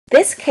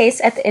This case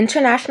at the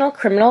International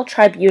Criminal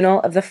Tribunal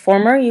of the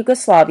former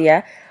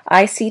Yugoslavia,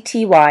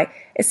 ICTY,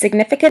 is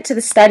significant to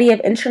the study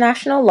of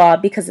international law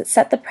because it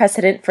set the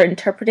precedent for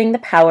interpreting the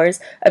powers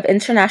of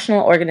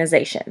international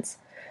organizations.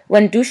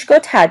 When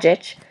Duško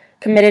Tadic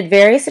committed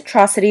various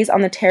atrocities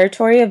on the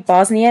territory of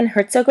Bosnia and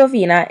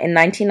Herzegovina in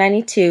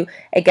 1992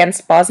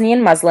 against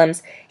Bosnian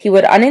Muslims, he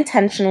would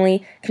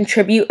unintentionally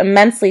contribute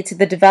immensely to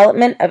the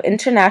development of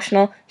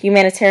international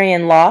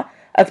humanitarian law,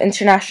 of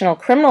international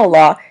criminal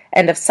law,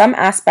 and of some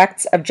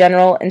aspects of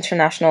general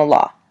international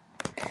law.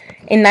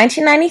 In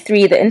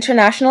 1993, the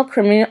International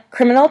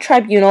Criminal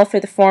Tribunal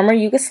for the former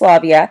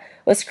Yugoslavia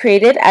was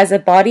created as a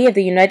body of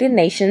the United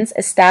Nations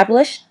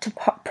established to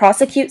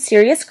prosecute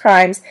serious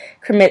crimes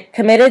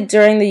committed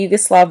during the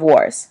Yugoslav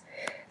wars.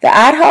 The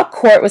ad hoc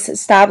court was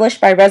established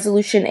by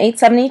Resolution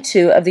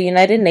 872 of the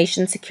United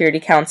Nations Security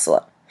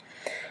Council,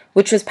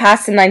 which was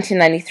passed in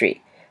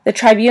 1993. The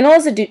tribunal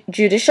is a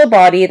judicial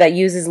body that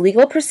uses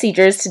legal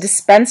procedures to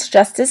dispense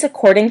justice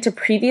according to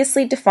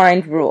previously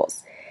defined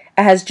rules.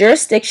 It has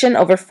jurisdiction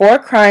over 4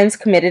 crimes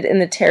committed in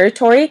the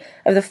territory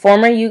of the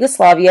former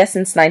Yugoslavia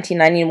since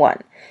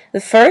 1991. The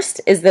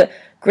first is the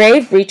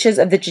grave breaches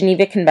of the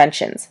Geneva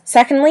Conventions.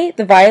 Secondly,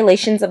 the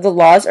violations of the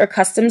laws or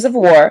customs of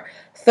war.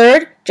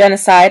 Third,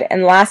 genocide.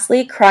 And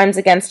lastly, crimes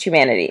against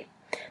humanity.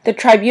 The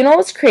tribunal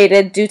was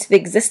created due to the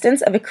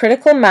existence of a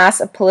critical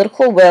mass of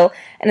political will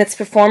and its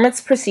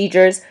performance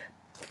procedures'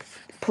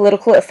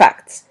 political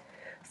effects.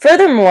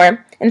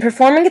 Furthermore, in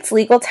performing its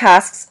legal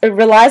tasks, it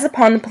relies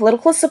upon the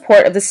political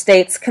support of the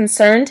states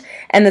concerned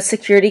and the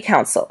Security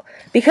Council.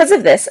 Because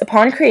of this,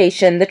 upon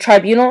creation, the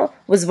tribunal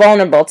was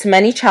vulnerable to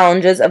many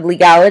challenges of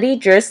legality,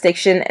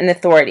 jurisdiction, and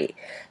authority.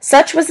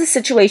 Such was the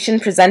situation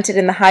presented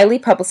in the highly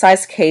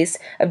publicized case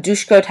of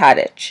Duško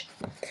Tadic.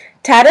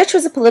 Tadic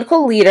was a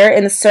political leader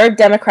in the Serb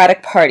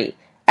Democratic Party,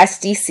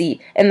 SDC,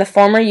 in the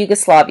former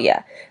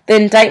Yugoslavia. The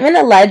indictment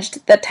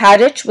alleged that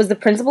Tadic was the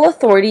principal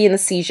authority in the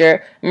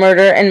seizure,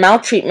 murder, and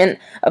maltreatment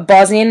of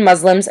Bosnian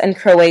Muslims and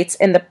Croats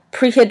in the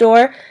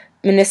Prijedor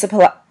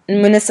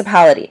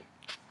municipality,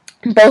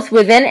 both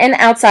within and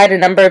outside a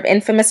number of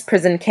infamous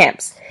prison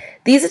camps.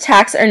 These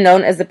attacks are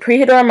known as the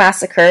Prijedor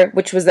massacre,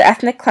 which was the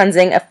ethnic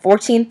cleansing of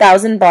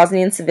 14,000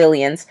 Bosnian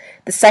civilians,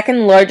 the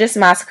second largest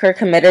massacre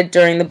committed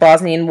during the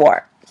Bosnian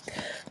War.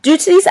 Due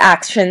to these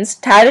actions,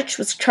 Tadic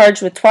was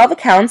charged with 12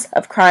 accounts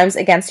of crimes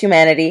against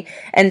humanity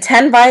and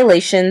 10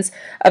 violations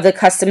of the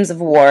customs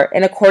of war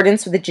in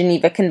accordance with the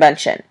Geneva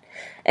Convention.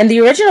 In the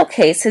original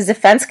case, his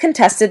defense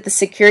contested the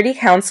Security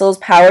Council's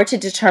power to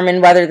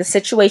determine whether the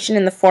situation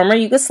in the former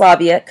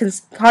Yugoslavia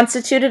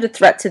constituted a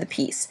threat to the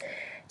peace.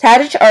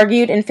 Tadic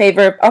argued in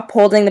favor of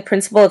upholding the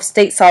principle of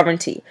state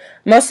sovereignty,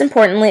 most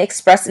importantly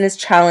expressed in his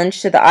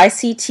challenge to the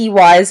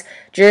ICTY's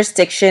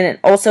jurisdiction and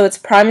also its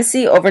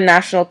primacy over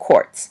national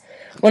courts.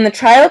 When the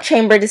trial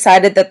chamber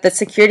decided that the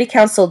Security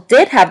Council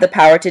did have the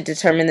power to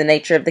determine the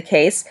nature of the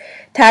case,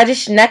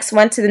 Tadic next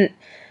went to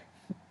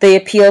the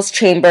appeals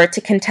chamber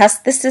to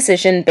contest this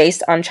decision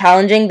based on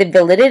challenging the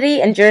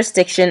validity and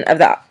jurisdiction of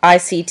the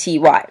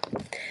ICTY.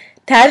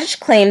 Tadic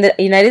claimed that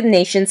the United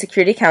Nations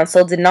Security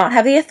Council did not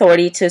have the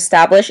authority to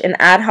establish an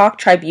ad hoc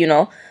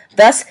tribunal,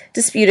 thus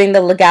disputing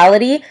the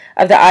legality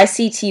of the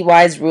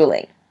ICTY's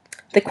ruling.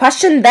 The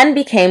question then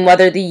became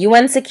whether the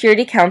UN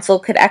Security Council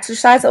could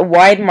exercise a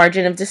wide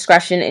margin of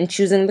discretion in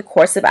choosing the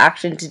course of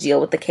action to deal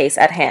with the case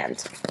at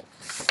hand.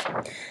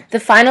 The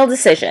final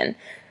decision.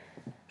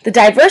 The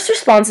diverse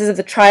responses of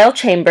the trial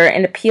chamber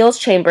and appeals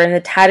chamber in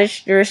the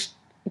Tadic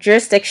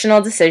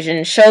jurisdictional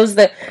decision shows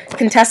the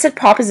contested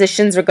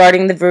propositions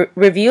regarding the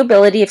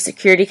reviewability of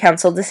Security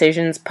Council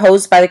decisions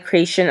posed by the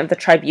creation of the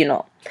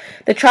tribunal.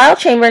 The trial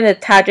chamber in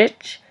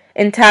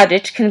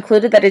Tadic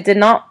concluded that it did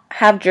not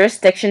have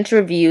jurisdiction to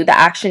review the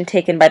action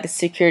taken by the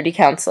Security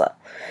Council.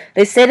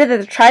 They stated that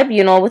the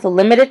tribunal, with a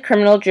limited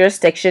criminal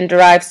jurisdiction,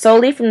 derived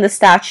solely from the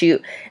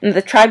statute, and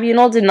the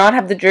tribunal did not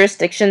have the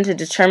jurisdiction to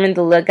determine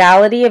the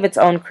legality of its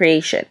own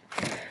creation.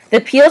 The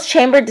appeals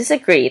chamber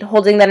disagreed,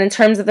 holding that in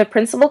terms of the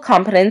principal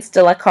competence,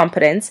 de la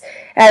competence,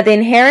 it had the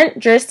inherent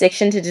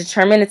jurisdiction to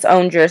determine its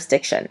own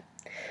jurisdiction.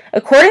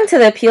 According to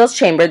the appeals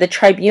chamber, the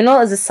tribunal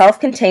is a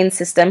self-contained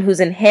system whose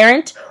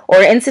inherent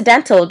or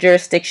incidental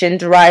jurisdiction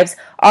derives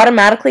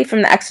automatically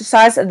from the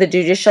exercise of the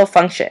judicial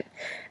function.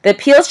 The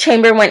appeals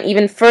chamber went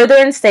even further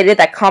and stated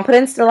that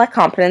competence de la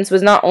competence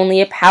was not only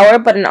a power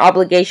but an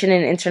obligation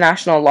in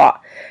international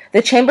law.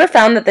 The chamber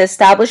found that the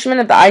establishment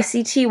of the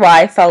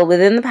ICTY fell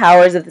within the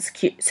powers of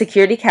the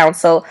Security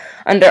Council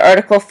under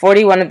Article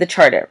 41 of the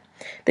Charter.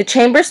 The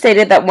chamber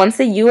stated that once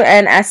the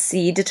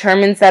UNSC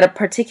determines that a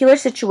particular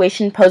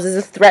situation poses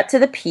a threat to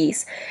the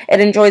peace,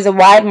 it enjoys a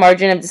wide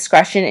margin of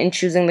discretion in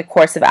choosing the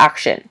course of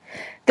action.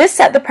 This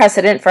set the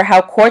precedent for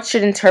how courts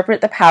should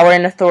interpret the power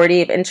and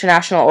authority of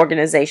international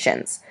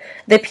organizations.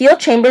 The appeal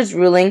chamber's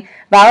ruling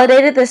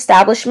validated the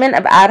establishment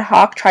of ad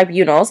hoc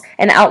tribunals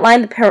and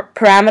outlined the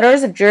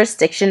parameters of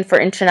jurisdiction for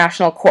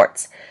international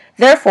courts.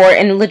 Therefore,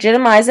 in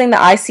legitimizing the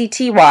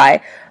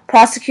ICTY,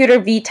 Prosecutor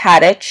V.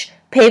 Tadic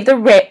paved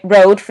the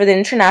road for the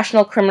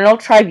International Criminal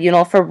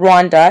Tribunal for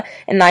Rwanda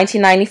in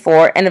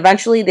 1994, and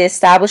eventually the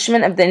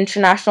establishment of the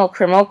International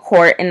Criminal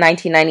Court in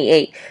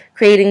 1998,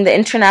 creating the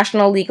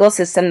international legal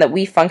system that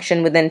we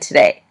function within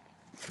today.